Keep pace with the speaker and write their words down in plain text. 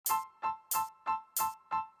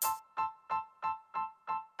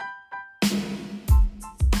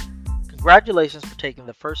Congratulations for taking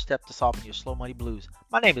the first step to solving your slow money blues.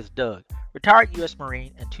 My name is Doug, retired U.S.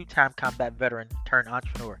 Marine and two-time combat veteran turned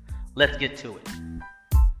entrepreneur. Let's get to it.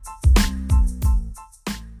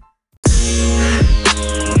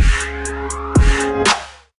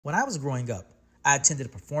 When I was growing up, I attended a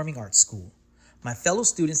performing arts school. My fellow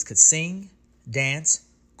students could sing, dance,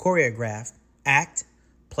 choreograph, act,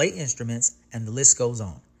 play instruments, and the list goes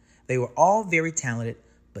on. They were all very talented,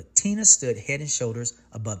 but Tina stood head and shoulders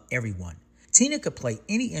above everyone. Tina could play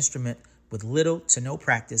any instrument with little to no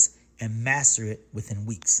practice and master it within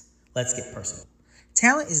weeks. Let's get personal.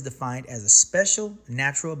 Talent is defined as a special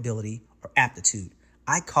natural ability or aptitude.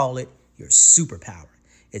 I call it your superpower.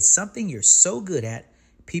 It's something you're so good at,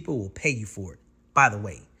 people will pay you for it. By the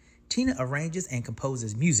way, Tina arranges and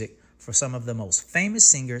composes music for some of the most famous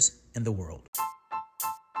singers in the world.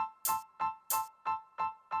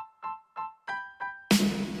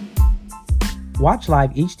 Watch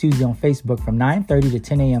live each Tuesday on Facebook from 9:30 to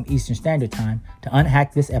 10 a.m. Eastern Standard Time to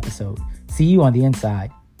unhack this episode. See you on the inside.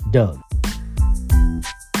 Doug.